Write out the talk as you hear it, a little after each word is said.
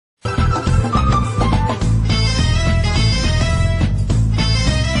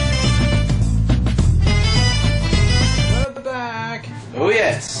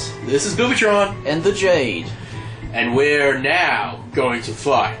This is Boobytron. And the Jade. And we're now going to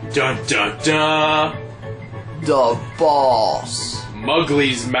fly. Dun dun dun! The boss.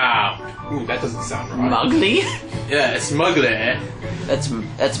 Mugly's Mound. Ooh, that doesn't sound right. Mugly? Yeah, it's Mugly. That's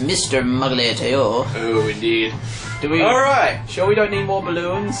Mr. Mugly to you. Oh, indeed. Do we? Alright. Sure we don't need more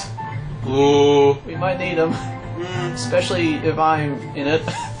balloons? Ooh. We might need them. Especially if I'm in it.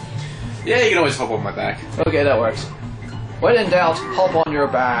 Yeah, you can always hop on my back. Okay, that works. When in doubt, hop on your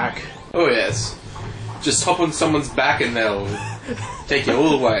back. Oh, yes. Just hop on someone's back and they'll take you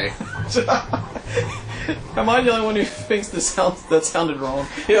all the way. Am I the only one who thinks that sounded wrong?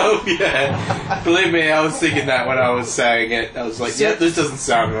 Oh, yeah. Believe me, I was thinking that when I was saying it. I was like, yeah, this doesn't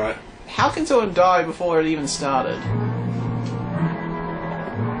sound right. How can someone die before it even started?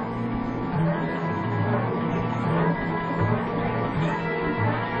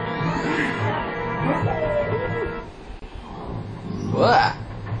 What?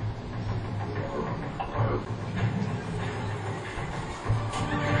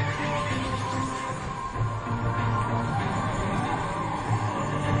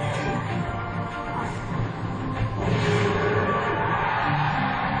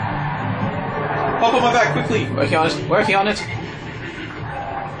 Hop on my back, quickly! Working on it. Working on it.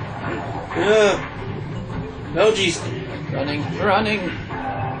 No, jeez. Running. Running.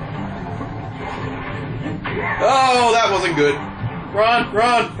 Oh, that wasn't good. Run,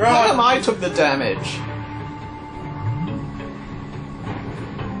 run, How run! come I took the damage?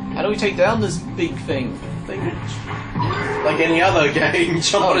 How do we take down this big thing? Like any other game,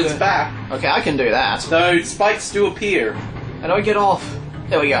 jump on its back. Okay, I can do that. No, spikes do appear. How do I get off?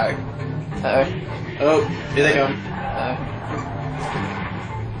 There we go. Uh-oh. Oh, here they come.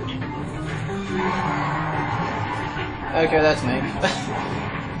 Okay, that's me.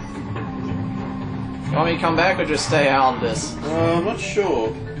 You want me to come back or just stay out of this? I'm not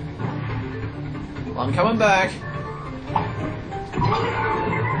sure. Well, I'm coming back.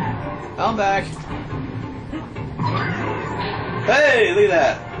 I'm back. Hey, look at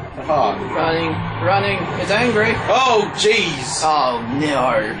that. Aha. Running, running. It's angry. Oh, jeez. Oh,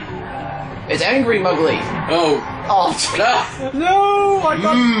 no. It's angry, Mugly. Oh. Oh, no!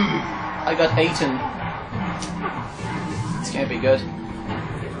 I got eaten. This can't be good.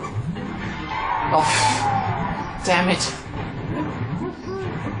 Oh, damn it.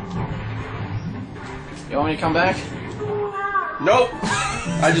 You want me to come back? Nope.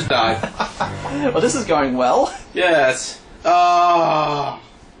 I just died. Well, this is going well. Yes. Why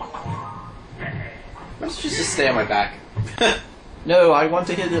don't you just stay on my back? No, I want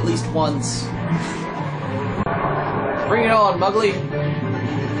to hit it at least once. Bring it on, Mugly.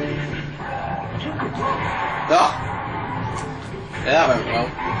 Oh. Yeah, that went well.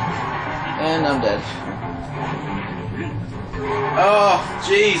 And I'm dead. Oh,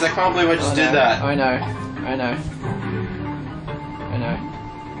 jeez, I can't believe I just did that. I know. I know. I know.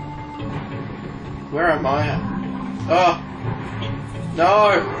 Where am I at? Oh.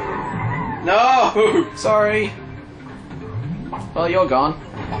 No. No. Sorry. Well, you're gone.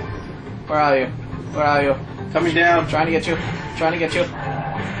 Where are you? Where are you? Coming down. Trying to get you. Trying to get you.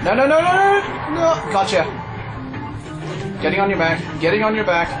 No, no, no, no, no, no. Gotcha. Getting on your back. Getting on your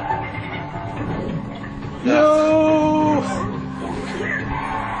back. No.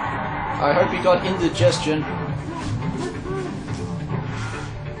 I hope you got indigestion.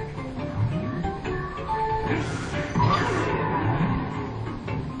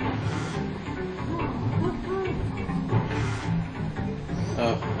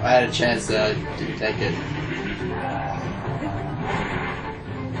 Oh, I had a chance that I didn't take it.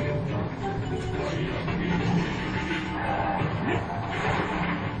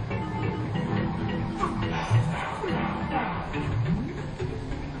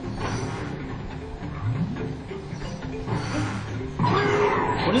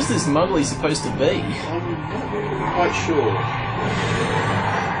 What is this Mugly supposed to be? I'm not quite sure.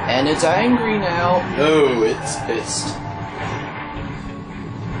 And it's angry now. No, it's pissed.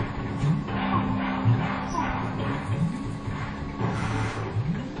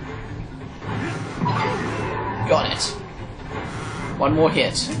 Got it. One more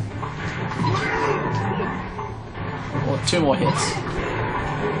hit. Or two more hits.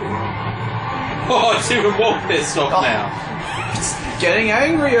 Oh, it's even more pissed off now. It's getting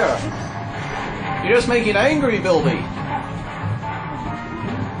angrier. You just make it angry, Bilby.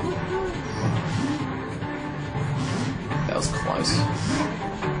 That was close.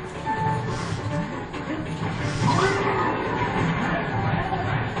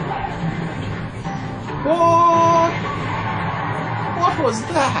 What? What was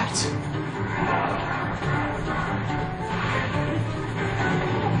that?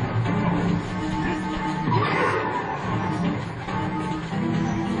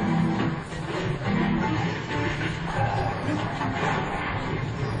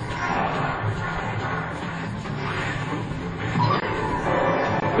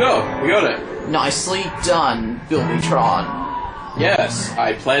 We got it. Nicely done, Bilbytron. Yes,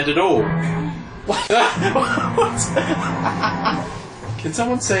 I planned it all. What? Can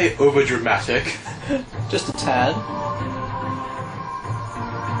someone say overdramatic? Just a tad.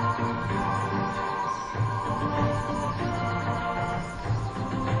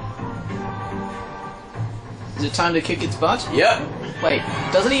 Is it time to kick its butt? Yep. Wait,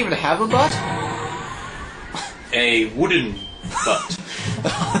 does it even have a butt? A wooden butt.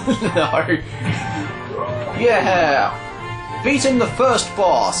 No. Yeah! Beating the first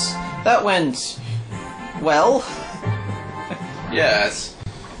boss. That went... well... Yes.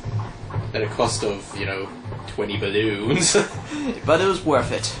 At a cost of, 20 balloons. But it was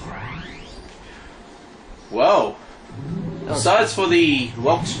worth it. Well, besides for the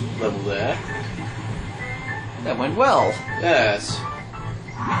locked level there... That went well. Yes.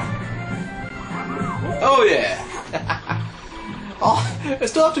 Oh yeah! Oh, I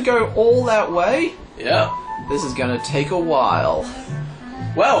still have to go all that way? Yep. This is gonna take a while.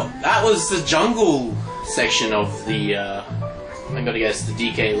 Well, that was the jungle section of the, I'm gonna guess the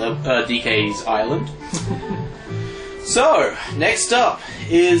DK's island. So, next up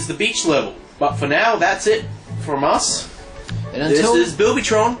is the beach level. But for now, that's it from us. And until, this is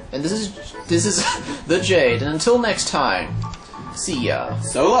Bilbytron. And this is the Jade. And until next time, see ya.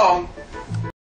 So long.